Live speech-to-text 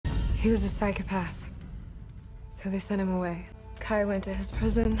He was a psychopath. So they sent him away. Kai went to his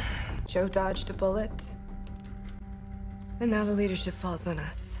prison. Joe dodged a bullet. And now the leadership falls on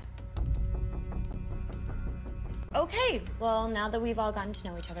us. Okay, well, now that we've all gotten to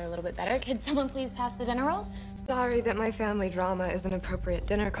know each other a little bit better, could someone please pass the dinner rolls? Sorry that my family drama is an appropriate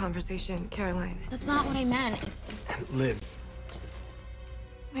dinner conversation, Caroline. That's not what I meant. It's... Liv. Just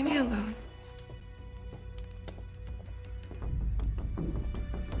leave me alone.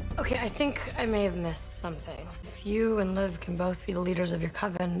 Okay, I think I may have missed something. If you and Liv can both be the leaders of your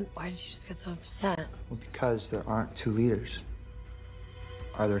coven, why did you just get so upset? Well, because there aren't two leaders.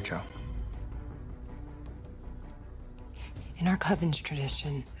 Are there, Joe? In our coven's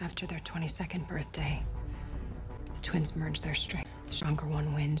tradition, after their 22nd birthday, the twins merge their strength. The stronger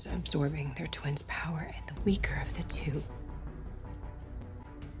one wins, absorbing their twins' power, and the weaker of the two.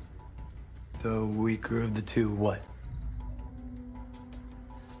 The weaker of the two, what?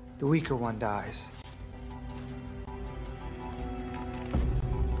 The weaker one dies.